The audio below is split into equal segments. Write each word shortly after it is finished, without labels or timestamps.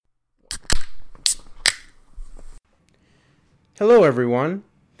Hello, everyone.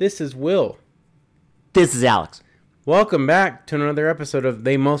 This is Will. This is Alex. Welcome back to another episode of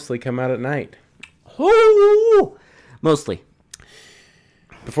They Mostly Come Out at Night. Ooh, mostly.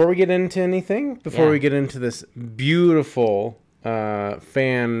 Before we get into anything, we get into this beautiful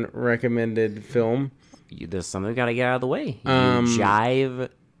fan-recommended film. There's something we got to get out of the way. Jive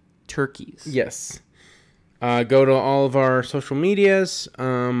turkeys. Yes. Go to all of our social medias,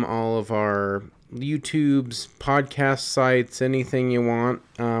 all of our YouTubes, podcast sites, anything you want.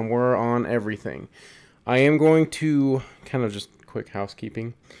 We're on everything. I am going to, kind of just quick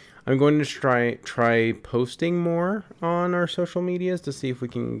housekeeping, I'm going to try posting more on our social medias to see if we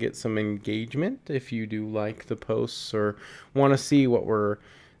can get some engagement. If you do like the posts or want to see what we're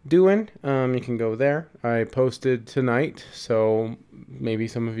doing, you can go there. I posted tonight, so maybe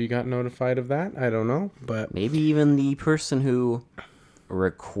some of you got notified of that. I don't know, but maybe even the person who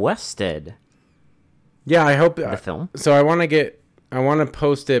requested I hope the film. So I want to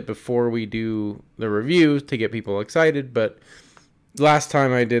post it before we do the reviews to get people excited, but last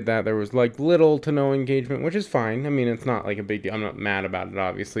time I did that, there was like little to no engagement, which is fine. I mean, it's not like a big deal. I'm not mad about it,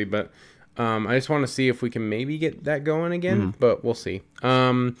 obviously, but I just want to see if we can maybe get that going again, but we'll see.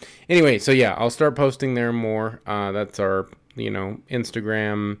 Anyway, so yeah, I'll start posting there more. That's our,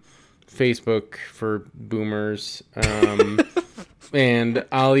 Instagram, Facebook for boomers. And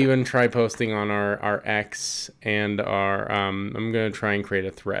I'll even try posting on our X and our, I'm going to try and create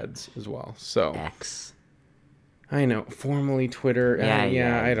a Threads as well. So X. I know, formerly Twitter.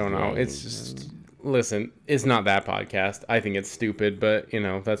 I don't know. It's just, listen, it's not that podcast. I think it's stupid, but,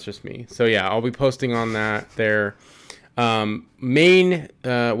 that's just me. So, yeah, I'll be posting on that there. Main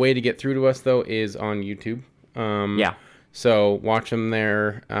way to get through to us, though, is on YouTube. So watch them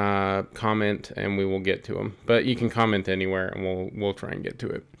there, comment, and we will get to them. But you can comment anywhere, and we'll try and get to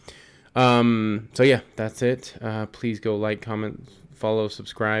it. So, yeah, that's it. Please go like, comment, follow,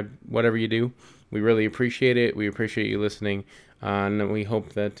 subscribe, whatever you do. We really appreciate it. We appreciate you listening. And we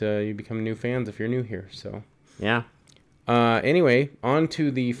hope that you become new fans if you're new here. So yeah. Anyway, on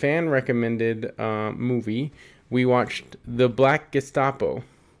to the fan-recommended movie. We watched The Black Gestapo.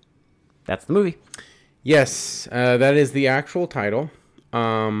 That's the movie. Yes, that is the actual title.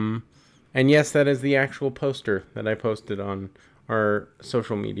 And yes, that is the actual poster that I posted on our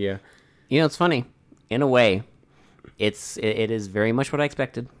social media. It's funny. In a way, it is very much what I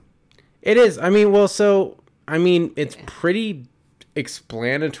expected. It is. It's pretty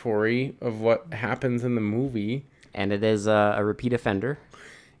explanatory of what happens in the movie. And it is a repeat offender.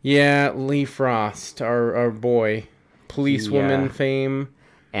 Yeah, Lee Frost, our boy, policewoman fame.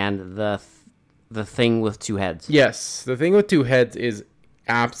 And the thing with two heads. Yes, the thing with two heads is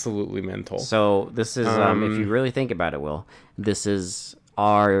absolutely mental. So this is, if you really think about it, Will, this is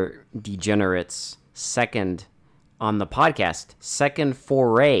our degenerates' second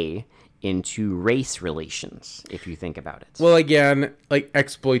foray into race relations, if you think about it. Well, again, like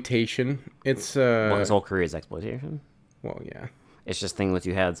exploitation. It's his whole career is exploitation. Well, yeah. It's just Thing with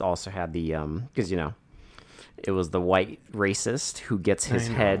Two Heads also had the because it was the white racist who gets his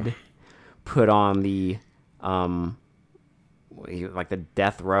head put on the like the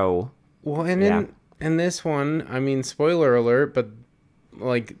death row. Well, and in this one, spoiler alert, but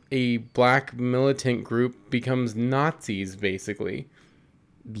like a black militant group becomes Nazis basically.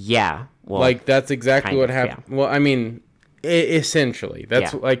 Yeah. Well, like that's exactly what happened. Yeah. Well, essentially,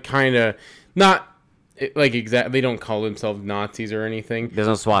 that's like kind of not like exactly. They don't call themselves Nazis or anything. There's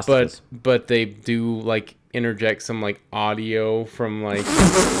no swastikas, but they do like interject some like audio from like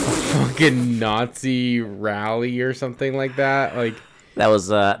fucking Nazi rally or something like that. Like that was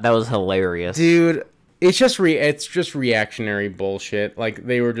hilarious, dude. It's just reactionary bullshit. Like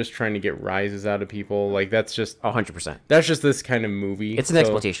they were just trying to get rises out of people. Like that's just 100%. That's just this kind of movie. It's an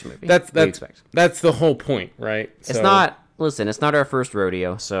exploitation movie. That's the whole point, right? It's not our first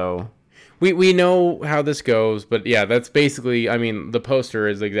rodeo, so we know how this goes. But yeah, that's basically. The poster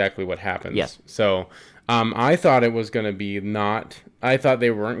is exactly what happens. Yes. So I thought it was gonna be not. I thought they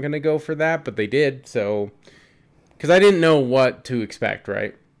weren't gonna go for that, but they did. So because I didn't know what to expect,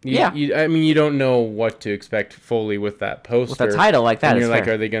 right? You don't know what to expect fully with that poster. With a title like that, and you're like,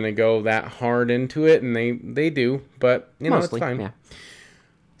 are they going to go that hard into it? And they do, but mostly, it's fine. Yeah.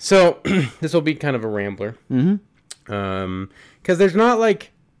 So this will be kind of a rambler. Mm-hmm. Because there's not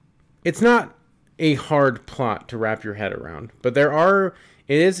like, it's not a hard plot to wrap your head around, but it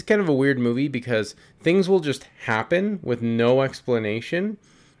is kind of a weird movie because things will just happen with no explanation,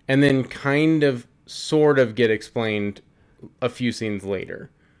 and then sort of get explained a few scenes later.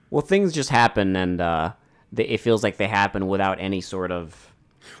 Well, things just happen, and it feels like they happen without any sort of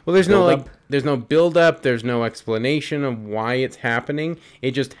Well, there's no build up, there's no explanation of why it's happening.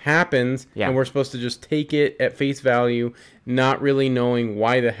 It just happens, and we're supposed to just take it at face value, not really knowing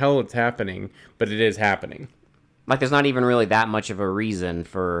why the hell it's happening, but it is happening. Like, there's not even really that much of a reason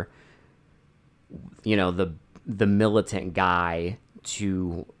for, the militant guy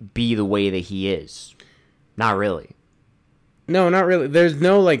to be the way that he is. Not really. No, not really. There's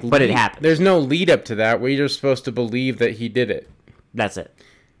no, but it happened. There's no lead up to that. We're just supposed to believe that he did it. That's it.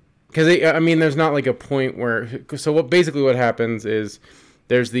 Because, there's not, a point where... So, what happens is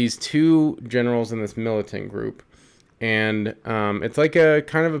there's these two generals in this militant group. And it's like a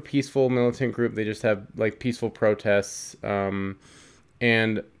kind of a peaceful militant group. They just have, peaceful protests.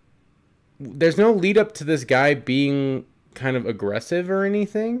 And there's no lead up to this guy being kind of aggressive or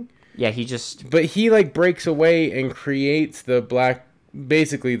anything. Yeah, he just... But he, breaks away and creates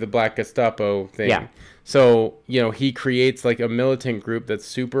basically the Black Gestapo thing. Yeah. So, he creates, a militant group that's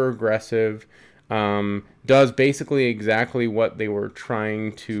super aggressive, does basically exactly what they were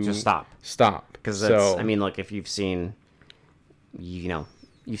trying to... Just stop. Because if you've seen...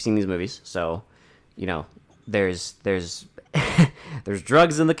 you've seen these movies, so, there's there's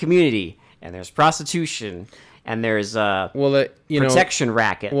drugs in the community, and there's prostitution, and there's protection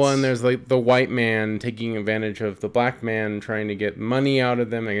rackets. Well, and there's the white man taking advantage of the black man, trying to get money out of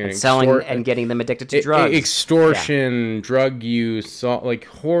them and selling and getting them addicted to drugs, extortion, drug use,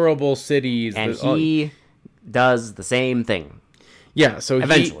 horrible cities. And he does the same thing. Yeah, so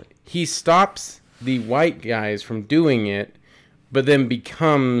eventually he stops the white guys from doing it, but then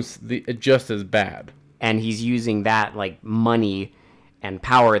becomes just as bad. And he's using that money and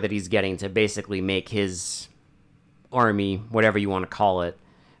power that he's getting to basically make his army, whatever you want to call it,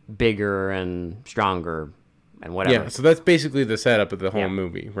 bigger and stronger and whatever. Yeah, so that's basically the setup of the whole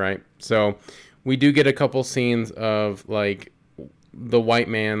movie, right? So we do get a couple scenes of the white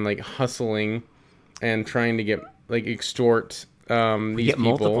man hustling and trying to get extort these people.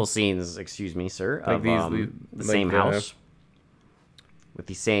 Multiple scenes, excuse me, sir, of the same house with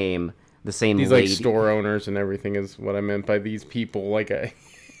the same these lady. Store owners and everything is what I meant by these people.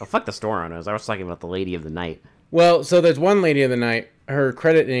 Oh, fuck the store owners. I was talking about the lady of the night. Well, so there's one lady of the night. Her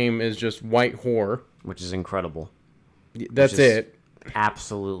credit name is just White Whore, which is incredible. That's it.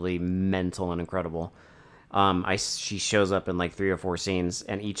 Absolutely mental and incredible. She shows up in 3 or 4 scenes,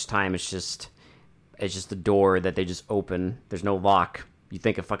 and each time it's just a door that they just open. There's no lock. You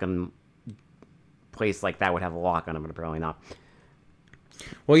think a fucking place like that would have a lock on it, but apparently not.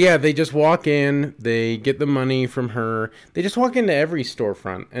 Well, yeah, they just walk in, they get the money from her. They just walk into every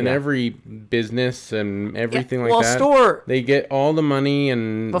storefront and every business and everything like that. Store. They get all the money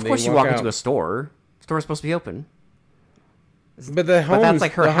and of course you walk into a store. The store is supposed to be open. But the homes,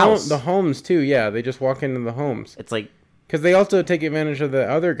 that's her house. The homes too, yeah. They just walk into the homes. It's because they also take advantage of the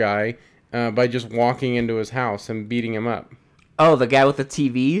other guy by just walking into his house and beating him up. Oh, the guy with the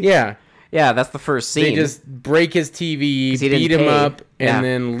TV? Yeah. Yeah, that's the first scene. They just break his TV, beat him up, and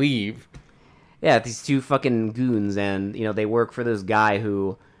then leave. Yeah, these two fucking goons, and they work for this guy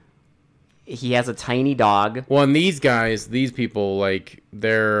who he has a tiny dog. Well, and these people,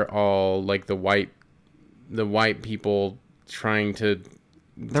 they're all the white people trying to.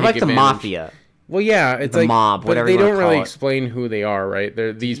 They're like the mafia. Well, yeah, it's the mob, whatever. But they you don't really it. explain who they are, right?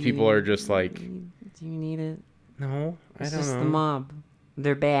 These people are just Do you need it? No, I don't know. It's just the mob.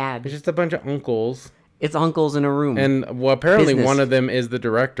 They're bad. It's just a bunch of uncles. It's uncles in a room. And apparently one of them is the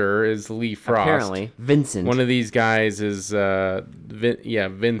director, is Lee Frost. Apparently. Vincent. One of these guys is,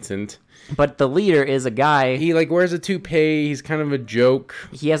 Vincent. But the leader is a guy. He, wears a toupee. He's kind of a joke.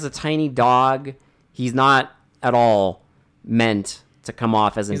 He has a tiny dog. He's not at all meant to come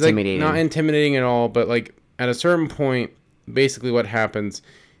off as intimidating. Not intimidating at all, but, at a certain point, basically what happens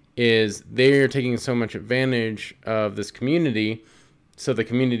is they're taking so much advantage of this community. So the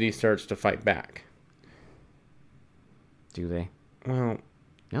community starts to fight back. Do they? Well,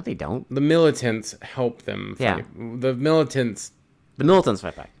 no, they don't. The militants help them fight. Yeah. The militants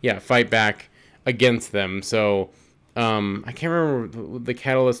fight back. Yeah, fight back against them. So I can't remember what the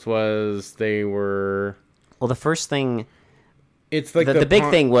catalyst was. They were... Well, the first thing... It's the big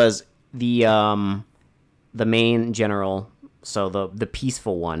thing was the main general, so the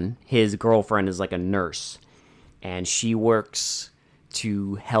peaceful one, his girlfriend is a nurse. And she works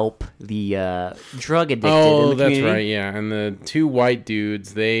to help the drug addicted in the community. That's right, yeah. And the two white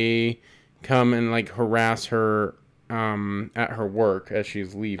dudes, they come and harass her at her work as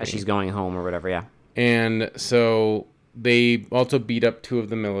she's leaving. As she's going home or whatever, yeah. And so they also beat up 2 of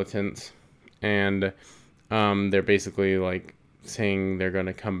the militants. And they're basically saying they're going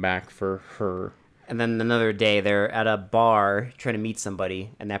to come back for her. And then another day, they're at a bar trying to meet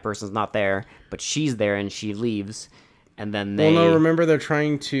somebody, and that person's not there, but she's there, and she leaves. And then they... Well, no, remember they're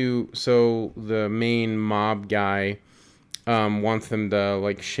trying to... So the main mob guy wants them to,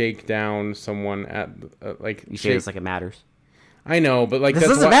 like, shake down someone at, like... You say this like it matters. I know, but, like... This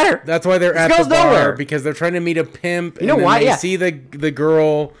doesn't matter. That's why they're at the bar, nowhere. because they're trying to meet a pimp, you know why? They see the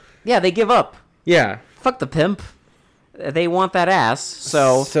girl... Yeah, they give up. Yeah. Fuck the pimp. They want that ass,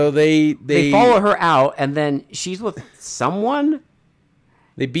 so they follow her out, and then she's with someone.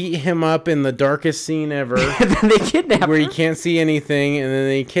 They beat him up in the darkest scene ever. And then they kidnap her. Where you can't see anything, and then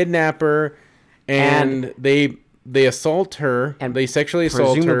they kidnap her, and they assault her, and they sexually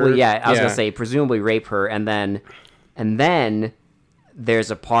assault her. Yeah, I was gonna say presumably rape her, and then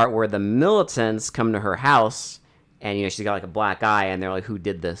there's a part where the militants come to her house, and she's got like a black eye, and they're like, "Who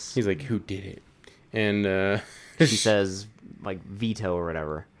did this?" He's like, "Who did it?" And she says like veto or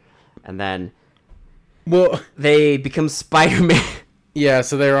whatever, and then well they become Spider-Man. Yeah,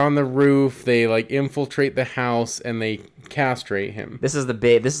 so they're on the roof. They like infiltrate the house and they castrate him. This is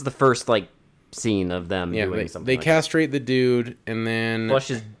the first like scene of them doing something. They like castrate the dude and then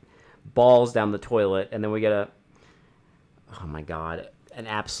flushes balls down the toilet, and then we get oh my god, an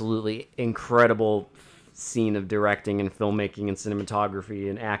absolutely incredible scene of directing and filmmaking and cinematography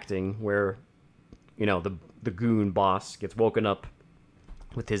and acting where the goon boss gets woken up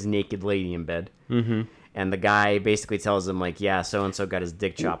with his naked lady in bed. Mm-hmm. And the guy basically tells him, like, yeah, so-and-so got his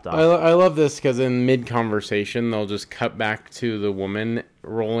dick chopped off. I love this because in mid-conversation, they'll just cut back to the woman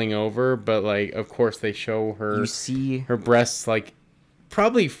rolling over. But, like, of course, they show her... You see... her breasts, like,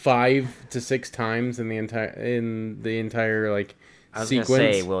 probably 5 to 6 times in the entire like, I was sequence.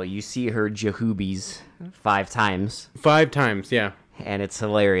 Gonna say, well, you see her jahoobies 5 times. 5 times, yeah. And it's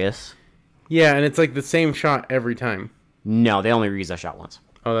hilarious. Yeah, and it's, like, the same shot every time. No, they only reuse that shot once.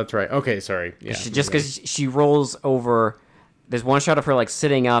 Oh, that's right. Okay, sorry. Yeah. Just because she rolls over, there's one shot of her like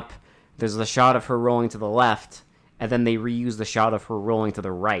sitting up. There's the shot of her rolling to the left, and then they reuse the shot of her rolling to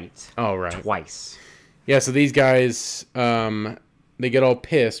the right. Oh, right. Twice. Yeah. So these guys, they get all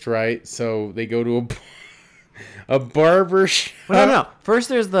pissed, right? So they go to a barber shop. Well, no. First,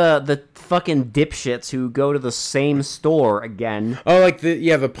 there's the fucking dipshits who go to the same store again. Oh, like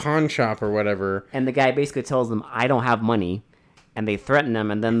the pawn shop or whatever. And the guy basically tells them, "I don't have money." And they threaten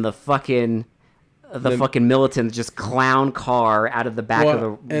him, and then the fucking militants just clown car out of the back of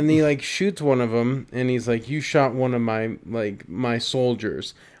the... And he, like, shoots one of them, and he's like, you shot one of my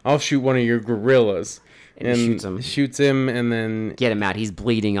soldiers. I'll shoot one of your guerrillas. And shoots him, and then... Get him out. He's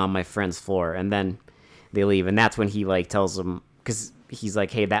bleeding on my friend's floor. And then they leave, and that's when he, like, tells them... Because he's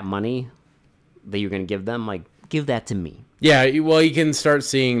like, hey, that money that you're going to give them, like, give that to me. Yeah, well, you can start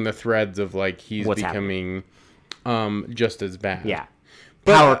seeing the threads of, like, he's What's becoming... happening? Just as bad. Yeah.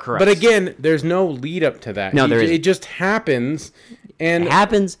 Power corrupts. But again, there's no lead up to that. No, there isn't. It just happens. And it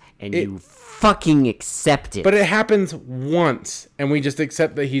happens, and you fucking accept it. But it happens once, and we just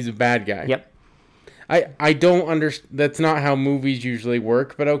accept that he's a bad guy. Yep. I don't understand. That's not how movies usually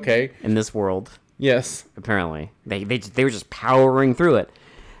work, but okay. In this world. Yes. Apparently. They were just powering through it.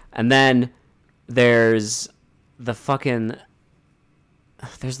 And then there's the fucking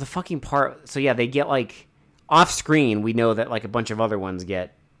part. So yeah, they get like... Off screen, we know that like a bunch of other ones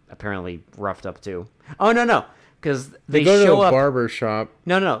get apparently roughed up too. Oh no, because they go show to a up. Barber shop.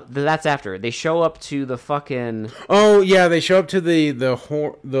 No, that's after. They show up to the fucking. Oh yeah, they show up to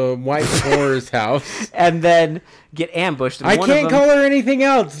the white whore's house and then get ambushed. I can't call her anything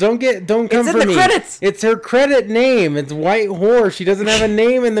else. Don't come for me. It's in the credits. It's her credit name. It's White Whore. She doesn't have a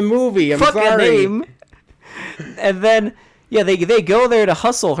name in the movie. I'm sorry. A name. And then they go there to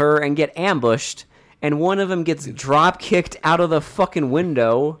hustle her and get ambushed. And one of them gets drop kicked out of the fucking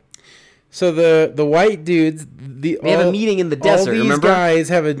window. So the white dudes, they have a meeting in the desert. All these remember? Guys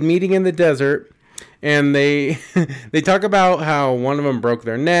have a meeting in the desert, and they talk about how one of them broke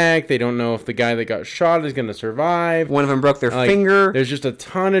their neck. They don't know if the guy that got shot is going to survive. One of them broke their finger. There's just a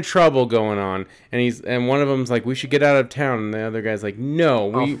ton of trouble going on, and one of them's like, "We should get out of town," and the other guy's like,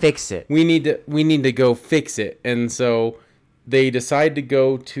 "No, I'll fix it. We need to go fix it." And so they decide to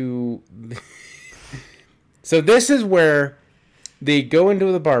go to. So this is where they go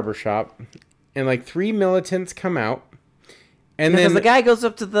into the barbershop, and like 3 militants come out, and then the guy goes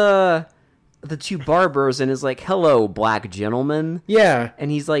up to the 2 barbers and is like, "Hello, black gentleman." Yeah, and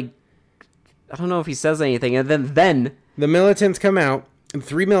he's like, I don't know if he says anything, and then the militants come out, and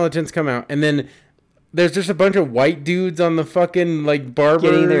 3 militants come out, and then there's just a bunch of white dudes on the fucking like barber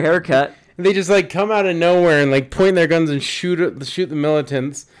getting their hair cut. And they just like come out of nowhere and like point their guns and shoot the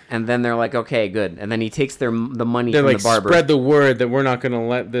militants. And then they're like, okay, good. And then he takes the money They're from like, the barber. Spread the word that we're not going to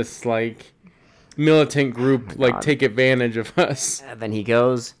let this like militant group take advantage of us. And then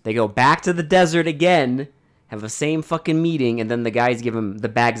they go back to the desert again, have the same fucking meeting, and then the guys give him the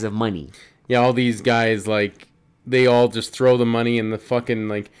bags of money. Yeah, all these guys, like, they all just throw the money in the fucking,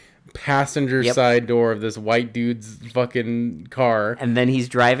 like, passenger side door of this white dude's fucking car. And then he's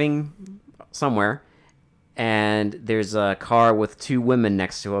driving somewhere, and there's a car with 2 women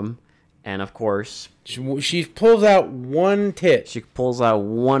next to him. And, of course... She pulls out one tit. She pulls out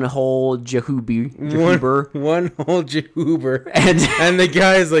one whole Jehuber. One whole Jehuber. And the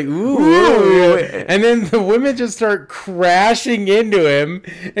guy's like, ooh. And then the women just start crashing into him.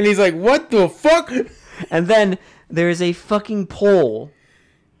 And he's like, what the fuck? And then there's a fucking pole.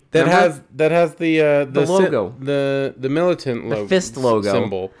 That has the logo. The militant logo. The fist logo.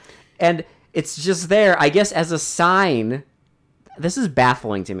 Symbol. And it's just there, I guess, as a sign. This is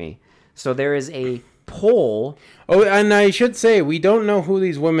baffling to me. So there is a pole. Oh, and I should say, we don't know who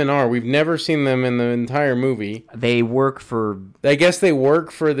these women are. We've never seen them in the entire movie. They work for... I guess they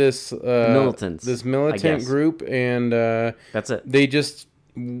work for this... militants. This militant group, and... that's it. They just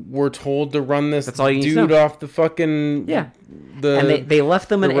were told to run this dude off the fucking... Yeah. And they left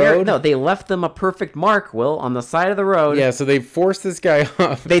them an area. No, they left them a perfect mark, Will, on the side of the road. Yeah, so they forced this guy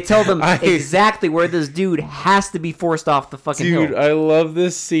off. They tell them exactly where this dude has to be forced off the fucking hill. Dude, I love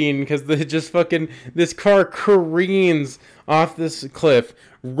this scene because they just fucking... This car careens off this cliff,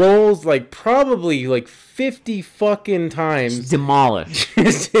 rolls probably 50 fucking times. It's demolished.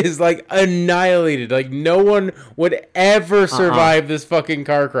 Just is annihilated. No one would ever survive this fucking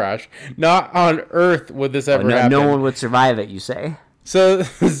car crash. Not on Earth would this ever happen. No one would survive it, you say? So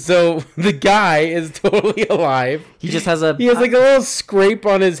the guy is totally alive. He just has a little scrape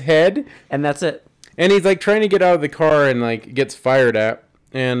on his head. And that's it. And he's trying to get out of the car and gets fired at.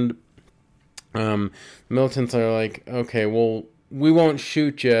 And militants are like, okay, well, we won't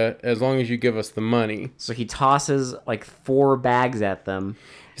shoot you as long as you give us the money. So he tosses 4 bags at them.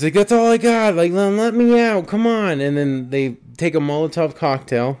 He's like, that's all I got. Let me out. Come on. And then they take a Molotov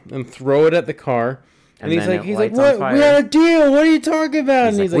cocktail and throw it at the car. And he's like, what? We had a deal. What are you talking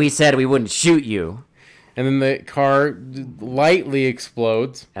about? And he's like, we said we wouldn't shoot you. And then the car lightly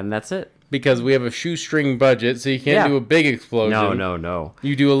explodes. And that's it. Because we have a shoestring budget, so you can't do a big explosion. No.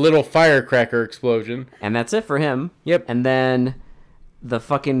 You do a little firecracker explosion. And that's it for him. Yep. And then the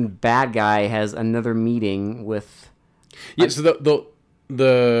fucking bad guy has another meeting with... Yeah, so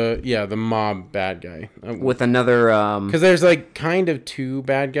the mob bad guy. With another... Because there's kind of 2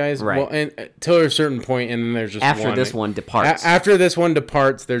 bad guys. Right. Well, and till a certain point, and then there's just after one. This one departs. After this one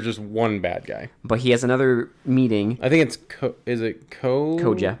departs, there's just one bad guy. But he has another meeting. I think it's... Koja?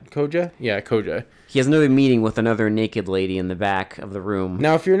 Koja? Yeah, Koja. He has another meeting with another naked lady in the back of the room.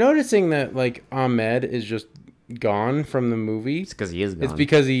 Now, if you're noticing that, Ahmed is just gone from the movie... It's because he is gone. It's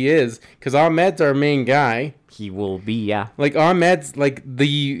because he is. Because Ahmed's our main guy. He will be, yeah. Ahmed's,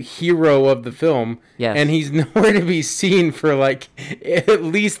 the hero of the film. Yes. And he's nowhere to be seen for, at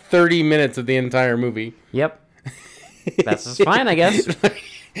least 30 minutes of the entire movie. Yep. That's just fine, I guess.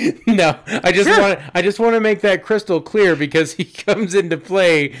 No, I just want to make that crystal clear because he comes into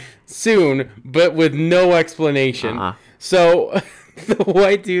play soon, but with no explanation. So the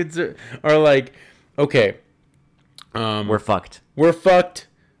white dudes are like, okay, we're fucked. We're fucked.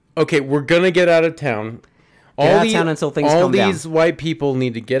 Okay, we're gonna get out of town. Get out of town until things calm down. All these white people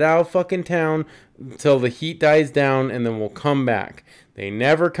need to get out of fucking town until the heat dies down, and then we'll come back. They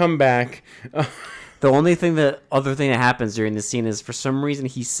never come back. The other thing that happens during this scene is for some reason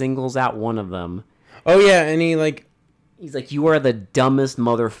he singles out one of them. Oh yeah, and he's like, you are the dumbest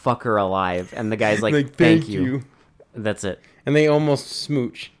motherfucker alive, and the guy's like thank you. That's it. And they almost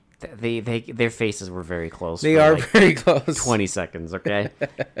smooch. Their faces were very close. They are very close. 20 seconds, okay?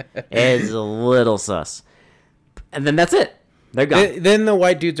 It's a little sus. And then that's it. They're gone. Then the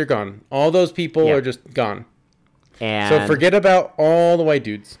white dudes are gone. All those people are just gone. And so forget about all the white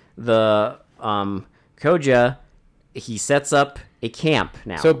dudes. The Koja, he sets up a camp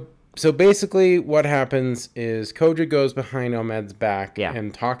now. So basically what happens is Koja goes behind Ahmed's back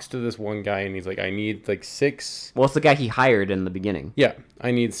and talks to this one guy, and he's like, I need 6... Well, it's the guy he hired in the beginning. Yeah,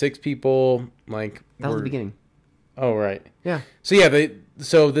 I need 6 people, That was the beginning. Oh, right. Yeah. So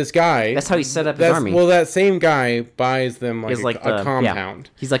so this guy... That's how he set up his army. Well, that same guy buys them a compound.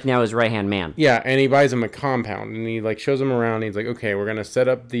 Yeah. He's now his right-hand man. Yeah, and he buys them a compound, and he shows them around, and he's like, okay, we're going to set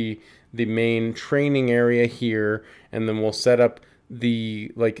up the main training area here, and then we'll set up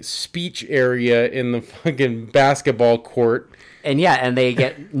the speech area in the fucking basketball court. And yeah, and they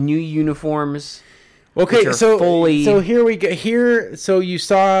get new uniforms. Okay, so here we go. Here, so you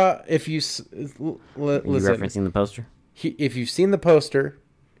saw, if you listen, Are you referencing the poster? If you've seen the poster,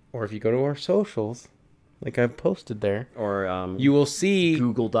 or if you go to our socials, like I've posted there, or you will see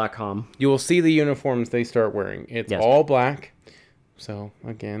Google.com. You will see the uniforms they start wearing. It's all black. So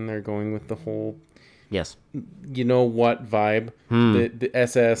again, they're going with the whole, you know what vibe, the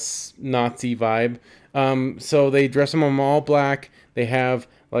SS Nazi vibe. So they dress them all black. They have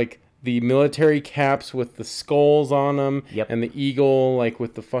like the military caps with the skulls on them, and the eagle like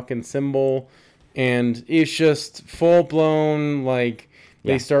with the fucking symbol, and it's just full blown like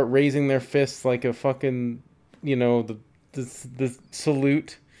they start raising their fists like a fucking, you know, the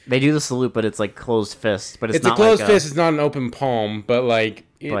salute. They do the salute, but it's like closed fist. But it's not a closed fist. It's not an open palm, but like.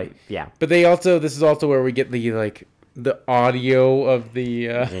 But they also. This is also where we get the audio of the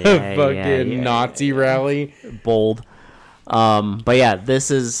fucking Nazi rally. Bold. But yeah,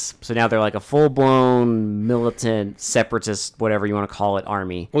 this is so now they're like a full blown militant separatist, whatever you want to call it,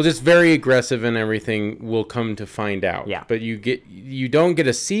 army. Well, just very aggressive and everything. We'll come to find out. Yeah. But you don't get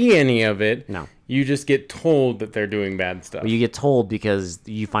to see any of it. No. You just get told that they're doing bad stuff. Well, you get told because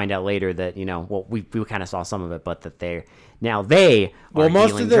you find out later that, you know, well, we kind of saw some of it, but that they are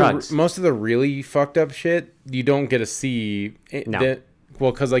dealing drugs. Most of the really fucked up shit you don't get to see.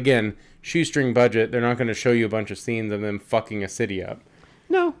 Because again, shoestring budget, they're not going to show you a bunch of scenes of them fucking a city up.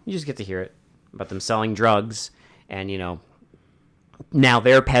 No, you just get to hear it about them selling drugs, and you know, now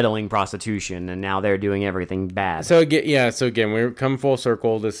they're peddling prostitution, and now they're doing everything bad. So again, we come full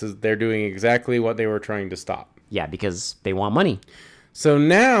circle. They're doing exactly what they were trying to stop. Yeah, because they want money. So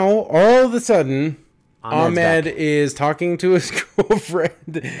now, all of a sudden, Ahmed is talking to his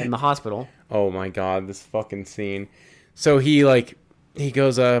girlfriend in the hospital. Oh my god, this fucking scene. So he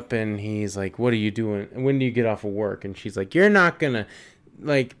goes up and he's like, "What are you doing? When do you get off of work?" And she's like, "You're not gonna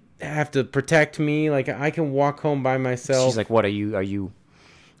have to protect me. Like I can walk home by myself." She's like, "What are you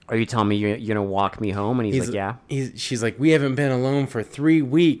telling me you're gonna walk me home?" And he's like, "Yeah." She's like, "We haven't been alone for 3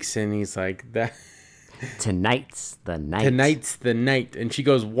 weeks," and he's like, "That tonight's the night." Tonight's the night, and she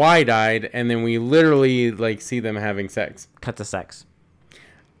goes wide-eyed, and then we literally see them having sex. Cut to sex.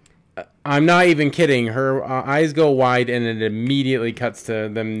 I'm not even kidding. Her eyes go wide, and it immediately cuts to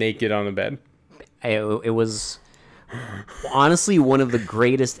them naked on the bed. It was honestly one of the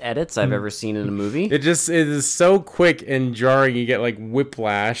greatest edits I've ever seen in a movie. It is so quick and jarring. You get like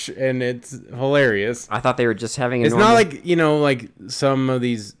whiplash, and it's hilarious. I thought they were just having. It's not like like some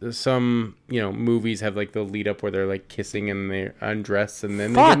movies have like the lead up where they're like kissing and they undress and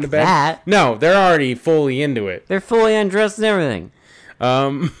then they get into bed. That. No, they're already fully into it. They're fully undressed and everything.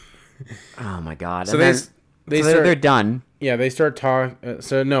 Oh my god! So they're done. Yeah, they start talking.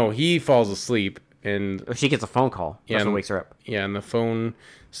 So no, he falls asleep, and she gets a phone call. That's what wakes her up. Yeah, and the phone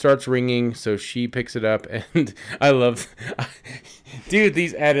starts ringing, so she picks it up, and I love, dude,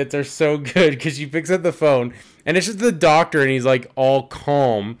 these edits are so good because she picks up the phone, and it's just the doctor, and he's like all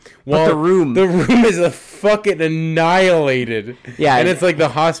calm, while the room is a fucking annihilated. Yeah, and it's like the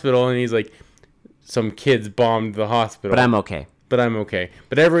hospital, and he's like, some kids bombed the hospital, but I'm okay.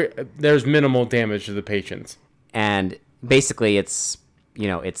 But there's minimal damage to the patients. And basically, it's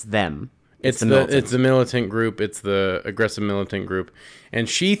them. It's the militant group. It's the aggressive militant group, and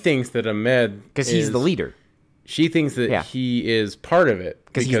she thinks that Ahmed, because he's the leader. She thinks that he is part of it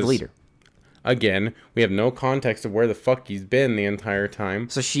because he's the leader. Again, we have no context of where the fuck he's been the entire time.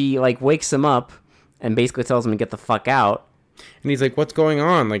 So she wakes him up and basically tells him to get the fuck out. And he's like, "What's going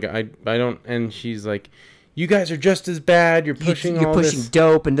on? Like I don't." And she's like, "You guys are just as bad. You're pushing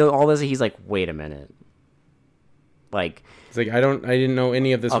dope and all this." He's like, "Wait a minute." He's like, I didn't know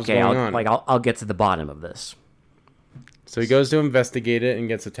any of this was going on. I'll get to the bottom of this. So he goes to investigate it and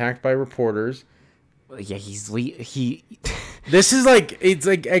gets attacked by reporters. Yeah, This is it's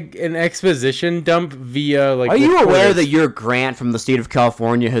like an exposition dump via Are you aware that your grant from the state of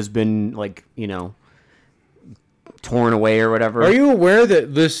California has been torn away or whatever? Are you aware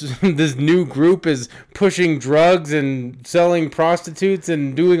that this new group is pushing drugs and selling prostitutes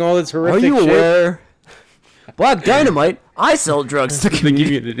and doing all this horrific shit? Are you aware? Black Dynamite, I sell drugs to the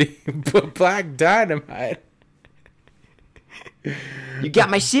community. Black Dynamite. You got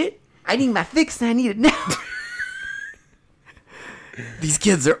my shit? I need my fix and I need it now. These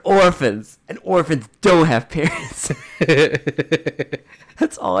kids are orphans, and orphans don't have parents.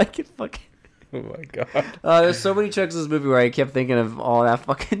 That's all I can fucking... Oh my god. There's so many chunks of this movie where I kept thinking of all that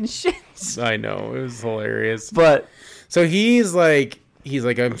fucking shit. I know, it was hilarious. But... So he's like,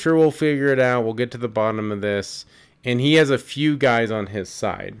 I'm sure we'll figure it out. We'll get to the bottom of this. And he has a few guys on his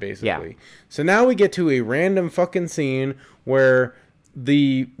side, basically. Yeah. So now we get to a random fucking scene where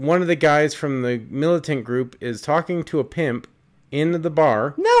one of the guys from the militant group is talking to a pimp in the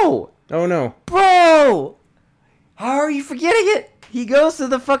bar. No! Oh, no. Bro! How are you forgetting it? He goes to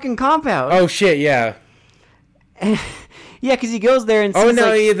the fucking compound. Oh shit, yeah. Yeah, because he goes there and sees,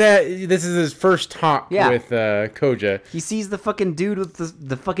 this is his first talk with Koja. He sees the fucking dude with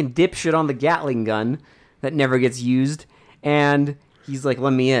the fucking dipshit on the Gatling gun that never gets used, and he's like,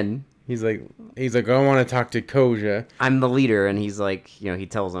 let me in. He's like, I want to talk to Koja. I'm the leader, and he's like, he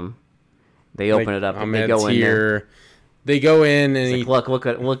tells him. They open it up, and they go in there. They go in, and he's like,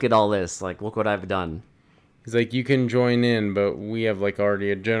 look at all this. Like, look what I've done. He's like, you can join in, but we have like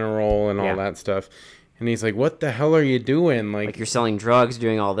already a general and all that stuff. And he's like, what the hell are you doing? Like you're selling drugs,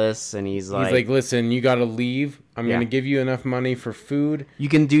 doing all this. And he's like, listen, you got to leave. I'm going to give you enough money for food. You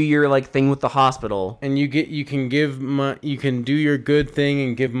can do your like thing with the hospital. And you can do your good thing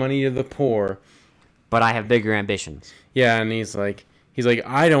and give money to the poor. But I have bigger ambitions. Yeah. And he's like,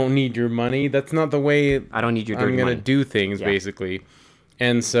 I don't need your money. That's not the way I don't need your dirty I'm going to do things, basically.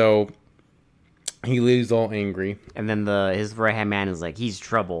 And so he leaves all angry. And then his right-hand man is like, he's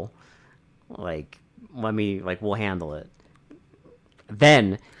trouble. Like, we'll handle it.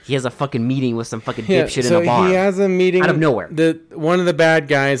 Then he has a fucking meeting with some fucking dipshit in a bar. He has a meeting out of nowhere. One of the bad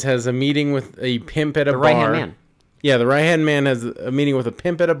guys has a meeting with a pimp at a bar. The right-hand man. Yeah, the right-hand man has a meeting with a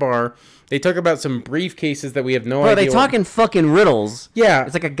pimp at a bar. They talk about some briefcases that we have no idea. Bro, they talking fucking riddles. Yeah.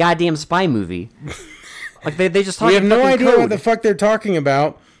 It's like a goddamn spy movie. Like, they just talk. We have no idea what the fuck they're talking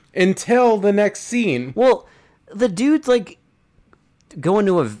about until the next scene. Well, the dude's like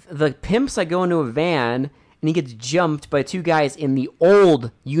the pimp's like going to a van, and he gets jumped by two guys in the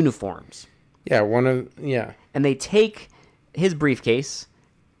old uniforms. Yeah, And they take his briefcase,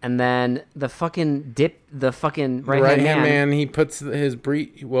 and then the fucking right-hand man, he puts his he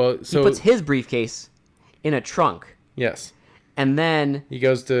puts his briefcase in a trunk. Yes. And then he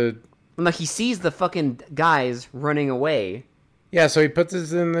goes to he sees the fucking guys running away. Yeah, so he puts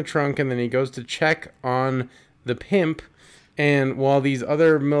it in the trunk, and then he goes to check on the pimp. And while these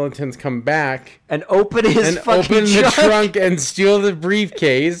other militants come back and open the trunk and steal the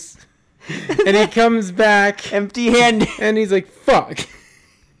briefcase, and he comes back empty-handed, and he's like, "Fuck."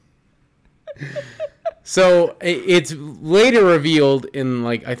 So it's later revealed in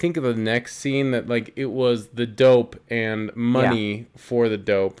I think the next scene that it was the dope and money for the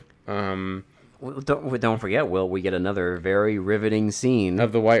dope. Don't forget, Will, we get another very riveting scene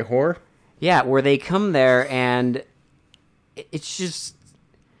of the white whore. Yeah, where they come there and it's just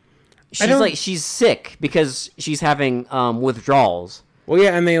she's sick because she's having withdrawals. Well,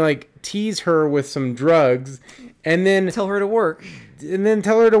 yeah, and they tease her with some drugs, and then tell her to work,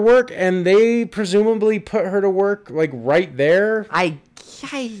 and they presumably put her to work right there.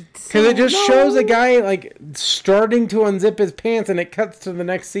 Because it just shows a guy starting to unzip his pants, and it cuts to the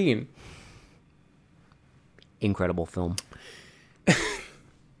next scene. Incredible film.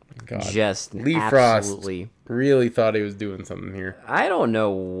 God. Just Lee absolutely. Frost really thought he was doing something here. I don't know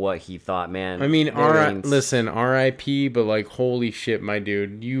what he thought, man. I mean, listen, R.I.P., but holy shit, my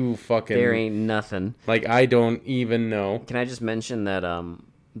dude, you fucking... There ain't nothing. I don't even know. Can I just mention that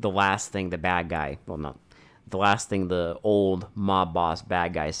the last thing the old mob boss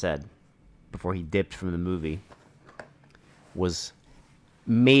bad guy said before he dipped from the movie was,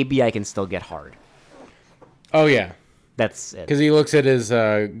 maybe I can still get hard. Oh, yeah. That's it. Because he looks at his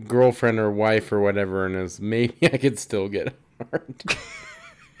girlfriend or wife or whatever and is, maybe I could still get hard.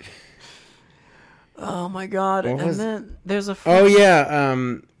 Oh, my God. Then there's a... Oh, yeah.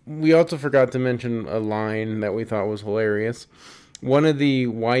 We also forgot to mention a line that we thought was hilarious. One of the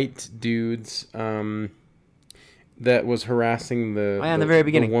white dudes that was harassing in the very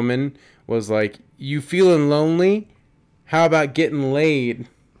beginning, the woman was like, "You feeling lonely? How about getting laid?"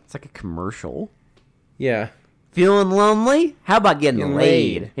 It's like a commercial. Yeah. Feeling lonely? How about getting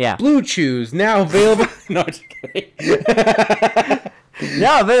laid? Yeah. Blue Chews now available. No, just kidding.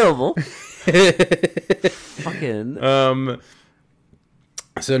 Now available. Fucking.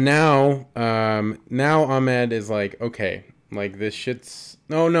 So now Ahmed is like, okay, this shit's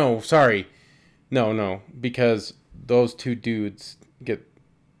sorry, no, because those two dudes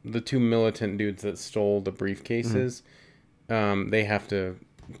the two militant dudes that stole the briefcases, they have to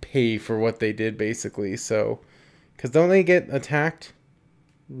pay for what they did basically. So. Because don't they get attacked?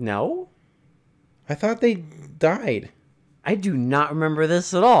 No. I thought they died. I do not remember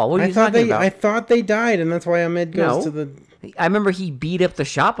this at all. What are you talking about? I thought they died, and that's why Ahmed goes to the... I remember he beat up the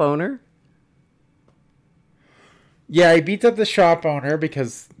shop owner. Yeah, he beats up the shop owner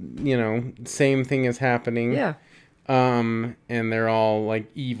because, same thing is happening. Yeah. And they're all,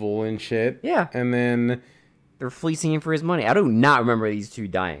 evil and shit. Yeah. And then... They're fleecing him for his money. I do not remember these two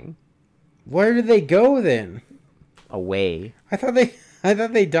dying. Where did they go, then? Away. I thought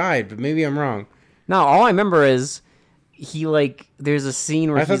they died, but maybe I'm wrong. No, all I remember is he like there's a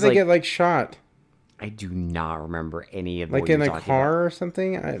scene where I thought he's they like, get like shot. I do not remember any of like what in you're a talking car about. or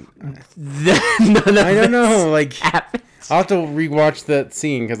something. I I don't know. Like I'll have to rewatch that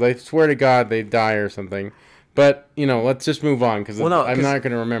scene because I swear to God they die or something. But let's just move on because I'm not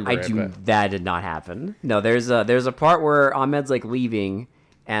going to remember That did not happen. No, there's a part where Ahmed's like leaving,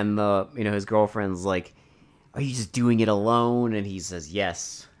 and his girlfriend's like, "Are you just doing it alone?" And he says,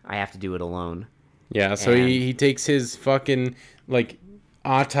 "Yes, I have to do it alone." Yeah. So he takes his fucking like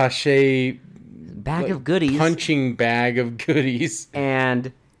attaché bag of goodies, punching bag of goodies,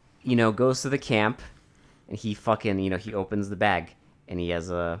 and goes to the camp, and he fucking he opens the bag, and he has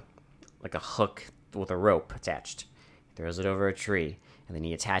a hook with a rope attached. He throws it over a tree, and then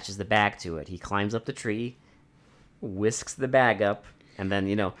he attaches the bag to it. He climbs up the tree, whisks the bag up, and then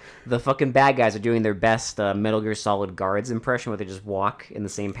the fucking bad guys are doing their best Metal Gear Solid guards impression, where they just walk in the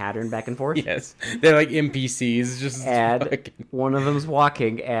same pattern back and forth. Yes, they're like NPCs, just one of them's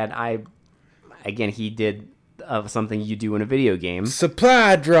walking, and he did something you do in a video game.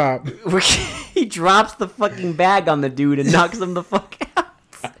 Supply drop. He drops the fucking bag on the dude and knocks him the fuck out.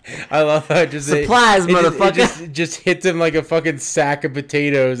 I love how it just supplies, motherfucker. It just hits him like a fucking sack of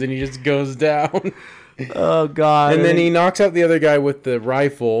potatoes, and he just goes down. Oh god! And then he knocks out the other guy with the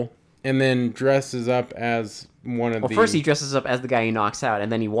rifle, and then dresses up as one of the. Well, first he dresses up as the guy he knocks out,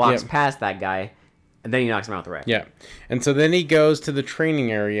 and then he walks past that guy, and then he knocks him out with the rifle. Yeah, and so then he goes to the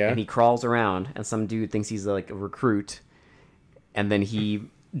training area, and he crawls around, and some dude thinks he's like a recruit, and then he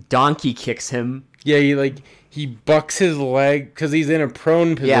donkey kicks him. Yeah, he bucks his leg because he's in a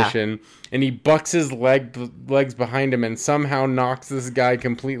prone position, and he bucks his legs behind him and somehow knocks this guy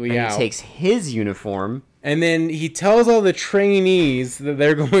completely out. He takes his uniform. And then he tells all the trainees that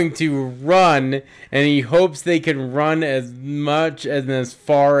they're going to run, and he hopes they can run as much and as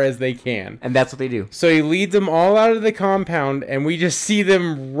far as they can. And that's what they do. So he leads them all out of the compound, and we just see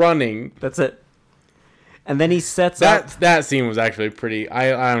them running. That's it. And then he sets up... That scene was actually pretty...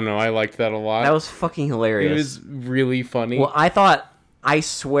 I don't know. I liked that a lot. That was fucking hilarious. It was really funny. Well, I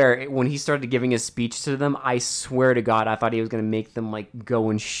swear, when he started giving his speech to them, I swear to God, I thought he was going to make them, like,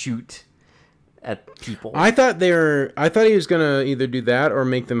 go and shoot at people. I thought he was going to either do that or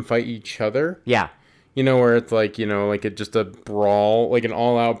make them fight each other. Yeah. Where it's like, like just a brawl, like an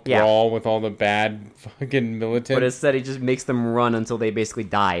all-out brawl with all the bad fucking militants. But instead, he just makes them run until they basically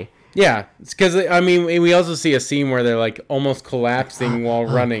die. Yeah, it's because, we also see a scene where they're, like, almost collapsing while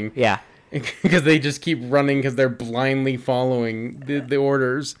running. Yeah. Because they just keep running because they're blindly following the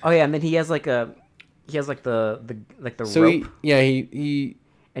orders. Oh, yeah, and then he has, like, the so rope. He...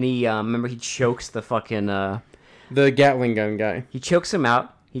 And he, remember, he chokes the fucking... the Gatling gun guy. He chokes him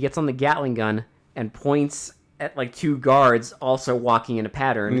out, he gets on the Gatling gun, and points at, like, two guards also walking in a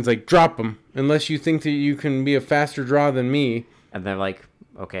pattern. And he's like, drop them, unless you think that you can be a faster draw than me. And they're like...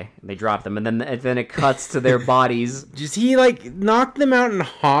 Okay, they drop them, and then it cuts to their bodies. Does he, like, knock them out and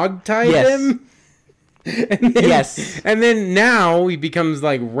hog-tie them? And then, yes. And then now he becomes,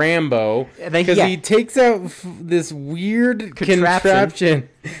 like, Rambo, because he takes out this weird contraption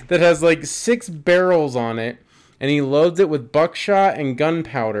that has, like, 6 barrels on it, and he loads it with buckshot and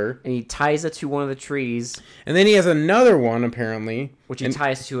gunpowder. And he ties it to one of the trees. And then he has another one, apparently. Which he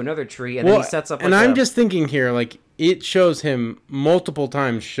ties to another tree, and then he sets up, and I'm just thinking here, like, it shows him multiple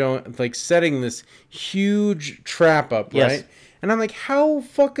times setting this huge trap up, right? And I'm like, how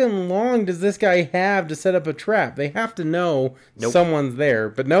fucking long does this guy have to set up a trap? They have to know someone's there.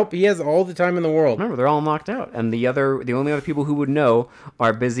 But nope, he has all the time in the world. Remember, they're all knocked out. And the only other people who would know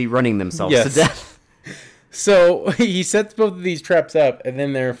are busy running themselves to death. So he sets both of these traps up, and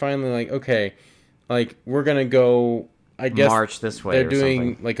then they're finally like, okay, like, we're going to go, I guess. March this way. They're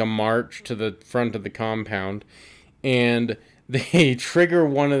doing like a march to the front of the compound. And they trigger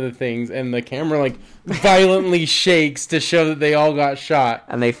one of the things, and the camera, like, violently shakes to show that they all got shot.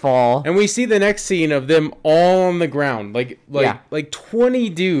 And they fall. And we see the next scene of them all on the ground. Like 20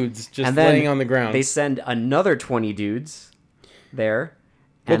 dudes just laying on the ground. They send another 20 dudes there.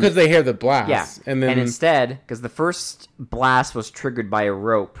 Well, because they hear the blast. Yeah. And instead, because the first blast was triggered by a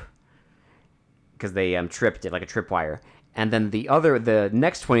rope, because they tripped it, like a tripwire. And then the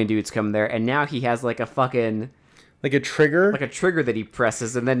next 20 dudes come there, and now he has, like, a fucking... Like a trigger? Like a trigger that he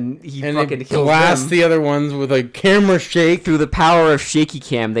presses, and then he fucking kills blasts them. the other ones with a camera shake. Through the power of shaky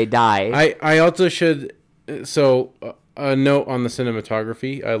cam, they die. I also should... So, a note on the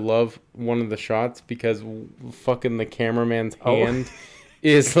cinematography. I love one of the shots because fucking the cameraman's hand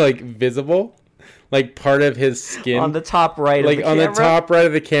is, like, visible. Like, part of his skin. On the top right of the camera. Like, on the top right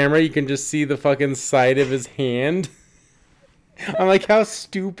of the camera, you can just see the fucking side of his hand. I'm like, how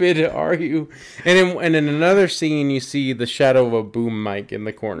stupid are you? And in another scene, you see the shadow of a boom mic in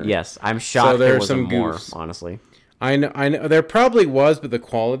the corner. Yes, I'm shocked there wasn't more, goofs. honestly. I know. There probably was, but the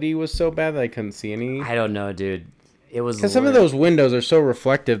quality was so bad that I couldn't see any. I don't know, dude. It was because some of those windows are so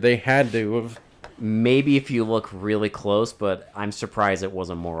reflective. They had to have. Maybe if you look really close, but I'm surprised it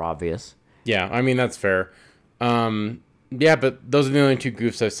wasn't more obvious. Yeah, I mean that's fair. Yeah, but those are the only two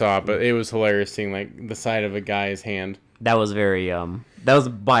goofs I saw. But it was hilarious seeing like the side of a guy's hand. That was very that was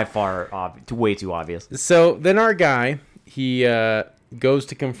by far way too obvious. So then our guy, he goes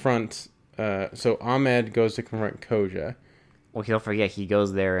to confront. So Ahmed goes to confront Koja. Well, don't forget he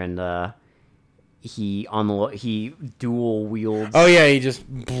goes there and he dual wields. Oh yeah, he just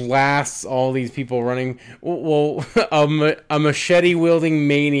blasts all these people running. Well, a machete wielding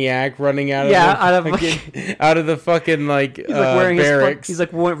maniac running out of the fucking like, he's like wearing barracks. He's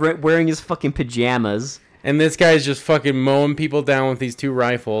like wearing his fucking pajamas. And this guy's just fucking mowing people down with these two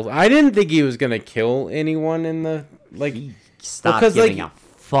rifles. I didn't think he was gonna kill anyone in the like. Stop giving a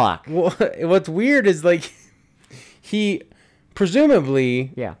fuck. Well, what's weird is like he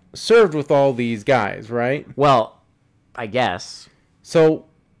presumably served with all these guys, right? Well, I guess. So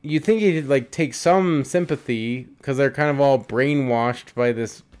you think he'd like take some sympathy because they're kind of all brainwashed by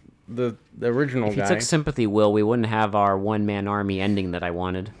the original guy. If he took sympathy, Will, we wouldn't have our one-man army ending that I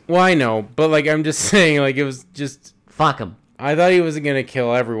wanted. Well, I know, but like I'm just saying, like it was just fuck him. I thought he wasn't gonna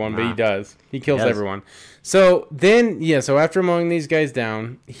kill everyone, but he does. He kills everyone. So then, so after mowing these guys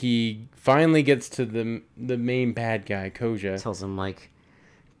down, he finally gets to the main bad guy, Koja. Tells him like,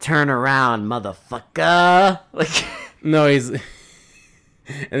 "Turn around, motherfucker!" Like, no, and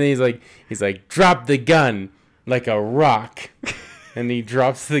then he's like, "Drop the gun like a rock," and he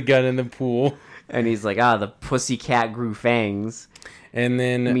drops the gun in the pool. And he's like, "The pussycat grew fangs." And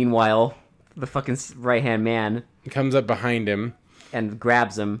then, meanwhile, the fucking right-hand man comes up behind him and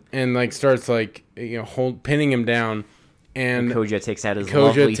grabs him and like starts like pinning him down. And Koja takes out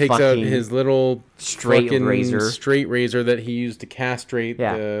his little straight razor that he used to castrate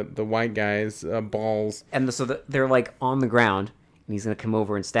the white guy's balls. And so they're like on the ground, and he's gonna come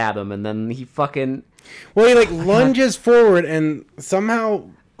over and stab him, and then he fucking he like lunges forward, and somehow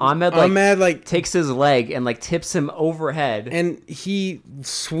Ahmed like takes his leg and like tips him overhead, and he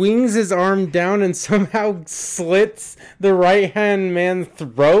swings his arm down and somehow slits the right hand man's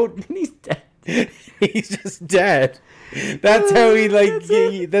throat. And he's dead. He's just dead. That's how he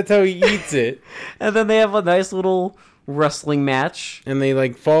that's how he eats it. And then they have a nice little wrestling match. And they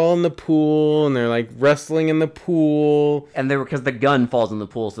like fall in the pool, and they're like wrestling in the pool. And because the gun falls in the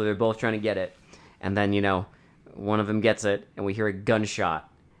pool, so they're both trying to get it. And then one of them gets it, and we hear a gunshot,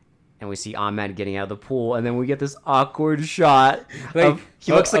 and we see Ahmed getting out of the pool, and then we get this awkward shot. Like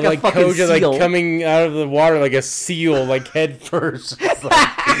he looks like a fucking Koja, seal, like coming out of the water like a seal, like head first.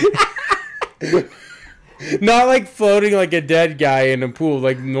 Not like floating like a dead guy in a pool,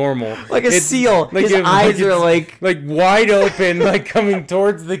 like normal. Like a seal. Like his eyes are like wide open, like coming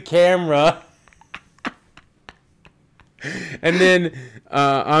towards the camera. And then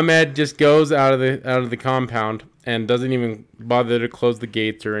Ahmed just goes out of the compound and doesn't even bother to close the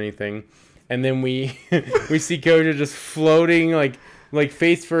gates or anything. And then we see Koja just floating like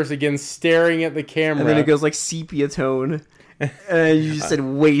face first again, staring at the camera. And then it goes like sepia tone. And you just said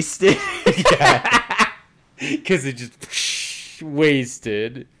wasted. Yeah. Because it just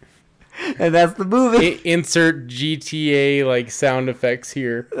wasted. And that's the movie. Insert GTA like sound effects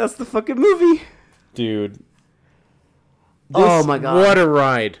here. That's the fucking movie. Dude. Oh my god. What a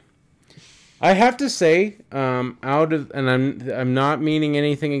ride. I have to say, and I'm not meaning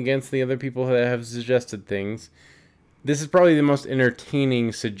anything against the other people that have suggested things. This is probably the most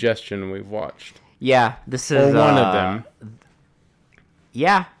entertaining suggestion we've watched. Yeah, this is one of them.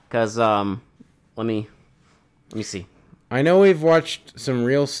 Yeah, because let me see. I know we've watched some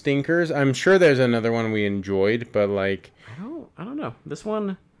real stinkers. I'm sure there's another one we enjoyed, but like I don't know. This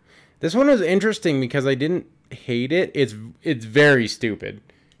one was interesting because I didn't hate it. It's very stupid.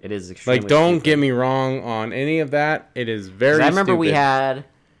 It is extremely don't stupid. get me wrong on any of that. It is very. I remember stupid. We had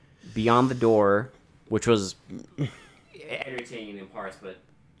Beyond the Door, which was entertaining in parts, but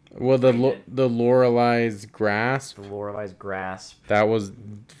the Lorelei's Grasp. The Lorelei's Grasp. That was.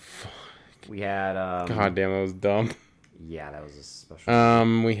 We had. God damn, it was dumb. Yeah, that was a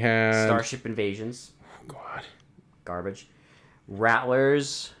special. We had Starship Invasions. Oh God. Garbage.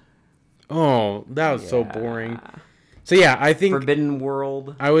 Rattlers. Oh, that was so boring. So yeah, I think Forbidden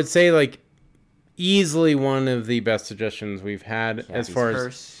World. I would say like easily one of the best suggestions we've had as far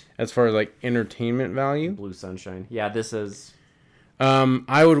as like entertainment value. Blue Sunshine. Yeah, this is.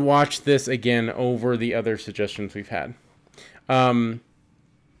 I would watch this again over the other suggestions we've had.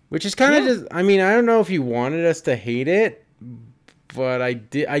 Which is kind of just, I mean, I don't know if you wanted us to hate it, but I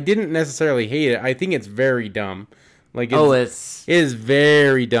didn't necessarily hate it. I think it's very dumb. Like, it is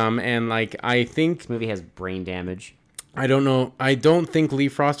very dumb, and like, I think this movie has brain damage. I don't know. I don't think Lee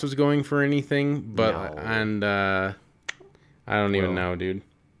Frost was going for anything, but I don't even know, dude.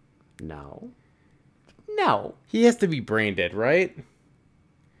 No. He has to be brain dead, right?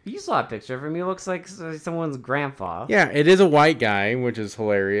 You saw a picture of him. He looks like someone's grandpa. Yeah, it is a white guy, which is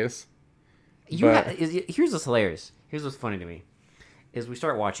hilarious. Here's what's hilarious. Here's what's funny to me. Is we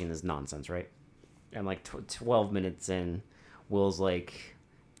start watching this nonsense, right? And like 12 minutes in, Will's like,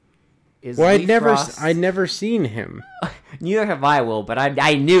 I'd never seen him. Neither have I, Will, but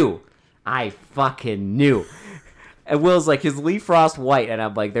I knew. I fucking knew. And Will's like, is Lee Frost white? And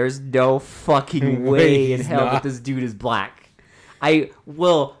I'm like, there's no fucking way in hell that this dude is black. I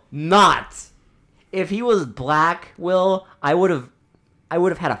will not. If he was black, Will, I would have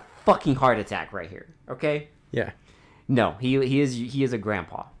had a fucking heart attack right here. Okay? Yeah. No, he is a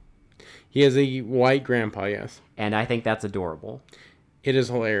grandpa. He is a white grandpa, yes. And I think that's adorable. It is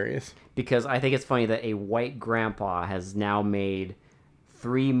hilarious. Because I think it's funny that a white grandpa has now made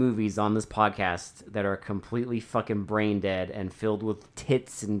 3 movies on this podcast that are completely fucking brain dead and filled with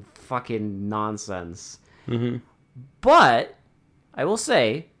tits and fucking nonsense. Mm-hmm. But I will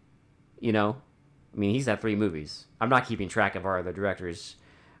say, he's had 3 movies. I'm not keeping track of our other directors,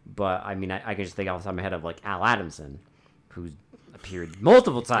 but I mean, I can just think off the top of my head of like Al Adamson, who's appeared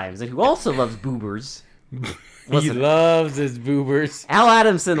multiple times and who also loves boobers. He loves his boobers. Al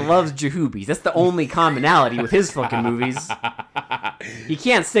Adamson loves Jahoobies. That's the only commonality with his fucking movies. He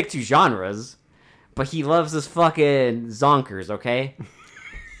can't stick to genres, but he loves his fucking zonkers, okay?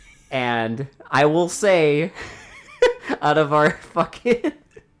 And I will say, out of our fucking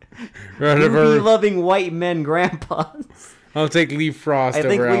movie-loving white men grandpas, I'll take Lee Frost over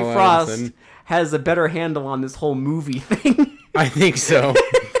Al Adamson. I think Lee Frost has a better handle on this whole movie thing. I think so.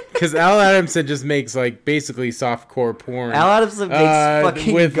 Because Al Adamson just makes, like, basically softcore porn. Al Adamson makes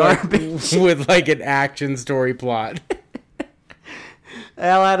fucking garbage. With, like, an action story plot.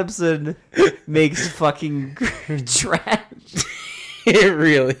 Al Adamson makes fucking trash. It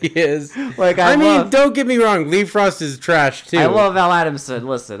really is. Like, don't get me wrong. Lee Frost is trash, too. I love Al Adamson.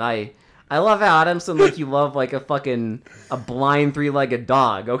 Listen, I love Al Adamson like you love, like, a blind 3-legged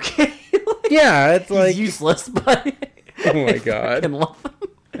dog, okay? Like, yeah, it's like... He's useless, but... Oh, my God. I love him.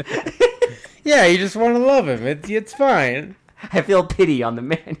 Yeah, you just want to love him. It's fine. I feel pity on the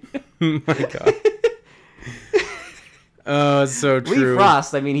man. Oh, my God. Oh, it's so true. Lee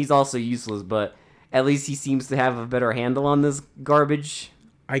Frost, he's also useless, but at least he seems to have a better handle on this garbage.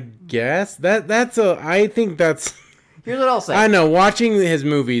 I guess I think that's. Here's what I'll say. I know, watching his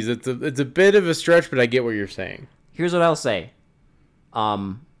movies, it's a bit of a stretch, but I get what you're saying. Here's what I'll say.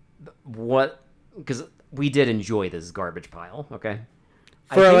 Because we did enjoy this garbage pile, okay?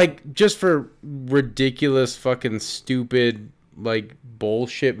 Just for ridiculous, fucking stupid, like,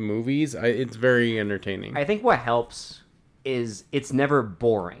 bullshit movies, it's very entertaining. I think what helps is it's never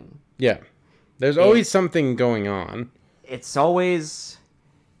boring. Yeah. There's always something going on. It's always,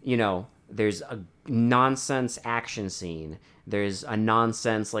 there's a nonsense action scene. There's a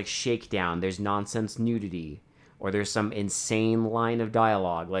nonsense, like, shakedown. There's nonsense nudity. Or there's some insane line of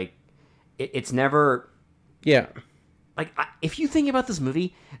dialogue. Like, it's never... Yeah. Like, if you think about this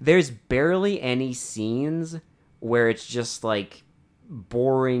movie, there's barely any scenes where it's just, like,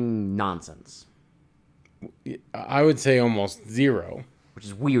 boring nonsense. I would say almost zero. Which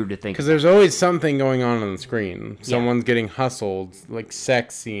is weird to think. Because there's always something going on the screen. Someone's getting hustled, like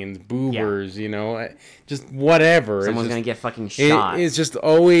sex scenes, boobers, just whatever. Someone's going to get fucking shot. It's just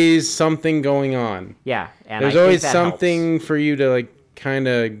always something going on. Yeah. And there's always something for you to, like, kind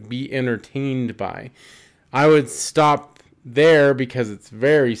of be entertained by. I would stop there because it's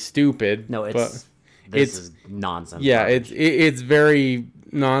very stupid. No, this is nonsense. Yeah, garbage. it's very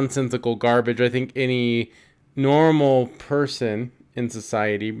nonsensical garbage. I think any normal person in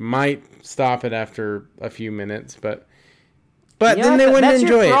society might stop it after a few minutes, but then they wouldn't enjoy it. That's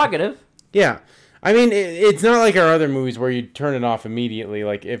your prerogative. Yeah. I mean, it's not like our other movies where you turn it off immediately.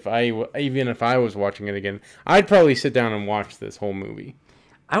 Like, even if I was watching it again, I'd probably sit down and watch this whole movie.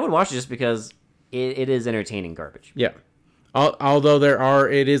 I would watch it just because it is entertaining garbage. Yeah. Although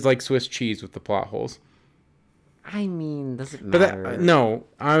it is like Swiss cheese with the plot holes. Does it matter? But no,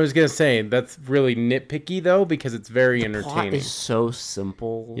 I was going to say, that's really nitpicky, though, because it's very entertaining. The plot is so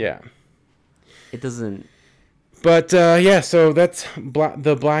simple. Yeah. It doesn't... But, so that's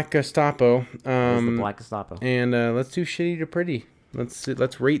the Black Gestapo. The Black Gestapo. And let's do Shitty to Pretty.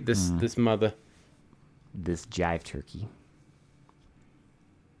 Let's rate this mother. This jive turkey.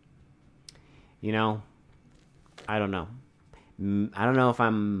 you know, I don't know. I don't know if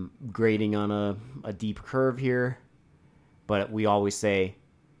I'm grading on a deep curve here, but we always say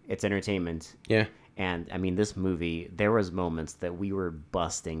it's entertainment. Yeah. And, I mean, this movie, there was moments that we were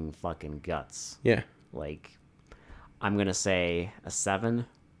busting fucking guts. Yeah. Like, I'm going to say a 7.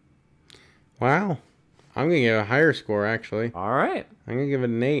 Wow. I'm going to give a higher score, actually. All right. I'm going to give it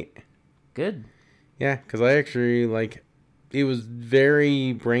an 8. Good. Yeah, because I actually, like, it was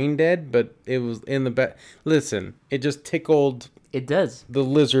very brain dead, but it was in the best. Listen, it just tickled. It does. The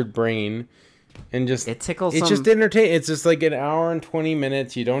lizard brain. And just it tickles. It's just entertaining. It's just like an hour and 20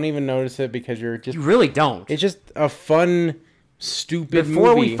 minutes. You don't even notice it because you're just. You really don't. It's just a fun, stupid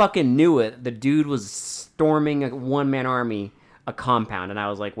Before movie. we fucking knew it, the dude was storming a one-man army, a compound, and I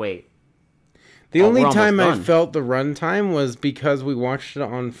was like, wait. The only time I felt the runtime was because we watched it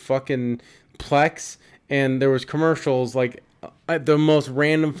on fucking Plex, and there was commercials like at the most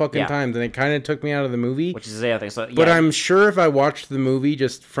random fucking times, and it kind of took me out of the movie. Which is the other thing. So, But I'm sure if I watched the movie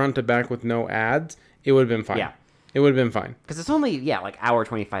just front to back with no ads, it would have been fine. Yeah. It would have been fine. Because it's only, like hour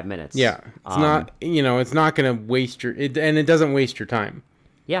 25 minutes. Yeah. It's not, it's not going to waste and it doesn't waste your time.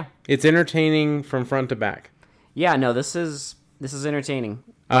 Yeah. It's entertaining from front to back. Yeah, no, this is entertaining.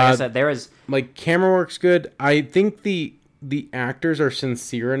 Like I said, there is... Like, camera work's good. I think the actors are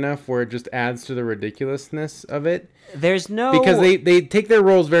sincere enough where it just adds to the ridiculousness of it. There's no... Because they take their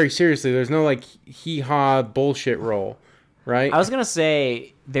roles very seriously. There's no, like, hee-haw bullshit role, right? I was going to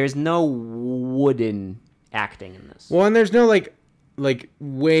say, there's no wooden acting in this. Well, and there's no, like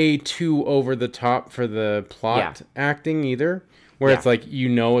way too over the top for the plot acting either. Where it's like,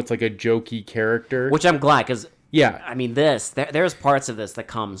 it's like a jokey character. Which I'm glad, because... Yeah. I mean, there's parts of this that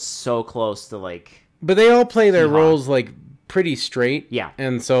come so close to, like... But they all play their roles, like, pretty straight. Yeah.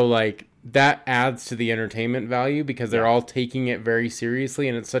 And so, like, that adds to the entertainment value because they're all taking it very seriously,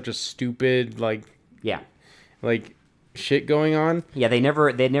 and it's such a stupid, like... Yeah. Like, shit going on. Yeah, they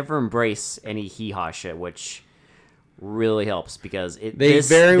never embrace any hee-haw shit, which really helps, because this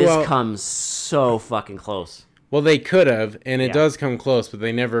comes so fucking close. Well, they could have, and it does come close, but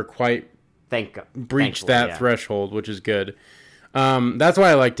they never quite... breached that threshold, which is good. That's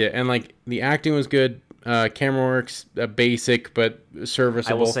why I liked it, and like the acting was good. Camera work's basic but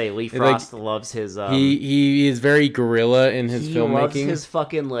serviceable. I will say Lee Frost loves his. He is very guerrilla in his filmmaking. He loves his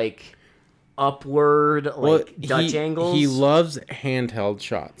fucking like upward Dutch angles. He loves handheld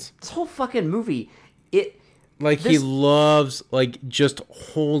shots. This whole fucking movie, he loves like just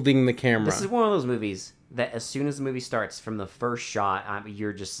holding the camera. This is one of those movies that as soon as the movie starts, from the first shot,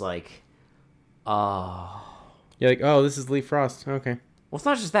 you're just like. Oh. You're like, oh, this is Lee Frost. Okay. Well, it's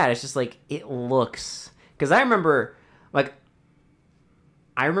not just that. It's just like, it looks... Because I remember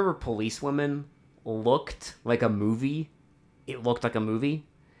Policewomen looked like a movie. It looked like a movie.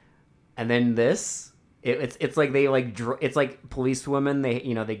 And then this, it's like they like... It's like Policewomen,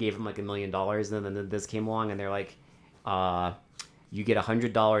 they gave him like $1 million, and then this came along, and they're like, you get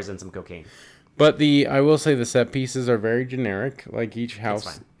 $100 and some cocaine. But I will say the set pieces are very generic. Like each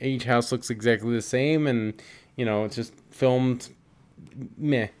house looks exactly the same, and it's just filmed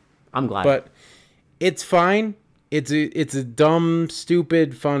meh. I'm glad. But it's fine. It's a dumb,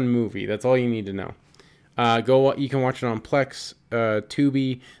 stupid, fun movie. That's all you need to know. You can watch it on Plex,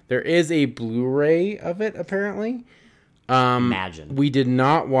 Tubi. There is a Blu-ray of it apparently. Imagine. We did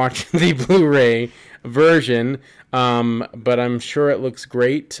not watch the Blu-ray version, but I'm sure it looks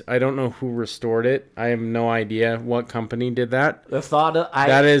great. I don't know who restored it. I have no idea what company did that. The thought of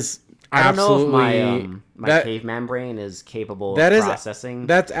that is absolutely. I don't know if my caveman brain is capable of processing.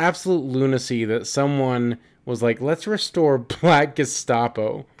 That's absolute lunacy that someone was like, let's restore Black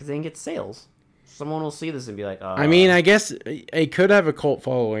Gestapo. Because they can get sales. Someone will see this and be like, I mean, I guess it could have a cult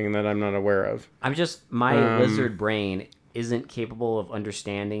following that I'm not aware of. My lizard brain isn't capable of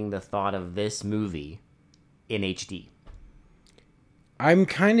understanding the thought of this movie in HD. I'm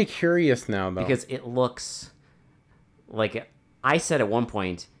kind of curious now, though. Because it looks like... I said at one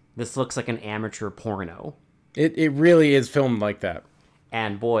point, this looks like an amateur porno. It really is filmed like that.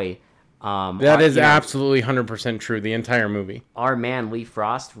 And boy... that is absolutely 100% true, the entire movie. Our man, Lee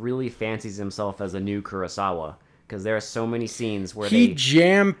Frost, really fancies himself as a new Kurosawa. Because there are so many scenes where he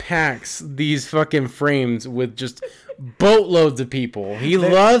jam-packs these fucking frames with just boatloads of people. He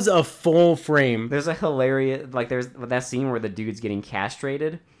loves a full frame. There's a hilarious... there's that scene where the dude's getting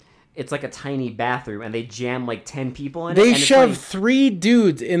castrated. It's like a tiny bathroom, and they jam 10 people in it. They shoved 3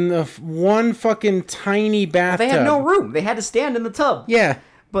 dudes in the one fucking tiny bathtub. They had no room. They had to stand in the tub. Yeah.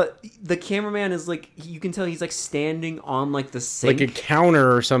 But the cameraman is you can tell he's standing on the sink. Like a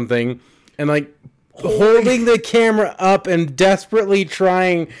counter or something. And holding the camera up and desperately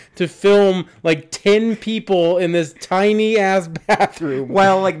trying to film like 10 people in this tiny ass bathroom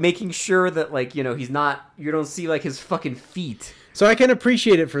while like making sure that like he's not, you don't see like his fucking feet. So I can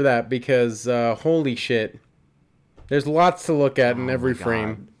appreciate it for that because holy shit, there's lots to look at in every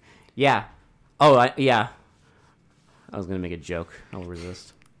frame. Yeah. Oh yeah, I was gonna make a joke, I'll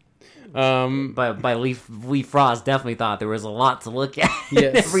resist. But Lee Frost definitely thought there was a lot to look at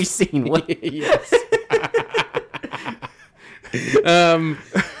in every scene. Yes.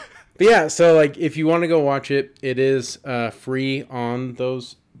 But yeah, so like if you want to go watch it, it is free on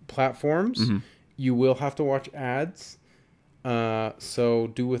those platforms. Mm-hmm. You will have to watch ads.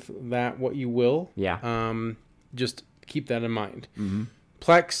 So do with that what you will. Yeah. Just keep that in mind. Mm-hmm.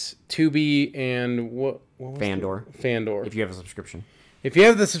 Plex, Tubi, and what was Fandor. Fandor. If you have a subscription. If you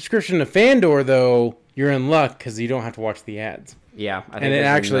have the subscription to Fandor, though, you're in luck because you don't have to watch the ads. Yeah, I think and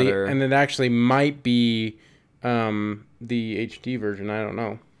it actually might be the HD version. I don't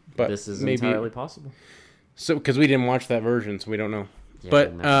know, but this is maybe entirely possible. So because we didn't watch that version, so we don't know. Yeah,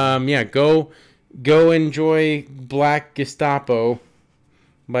 but go enjoy Black Gestapo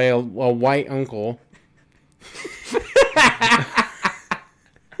by a white uncle.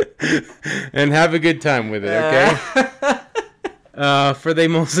 And have a good time with it, okay? For They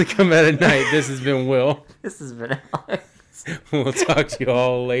Mostly Come Out at Night, this has been Will. This has been Alex. We'll talk to you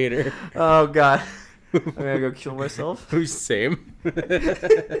all later. Oh, God. I'm gonna go kill myself. Same. Enjoy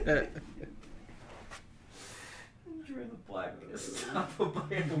the Black Gestapo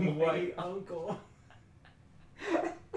by a white uncle.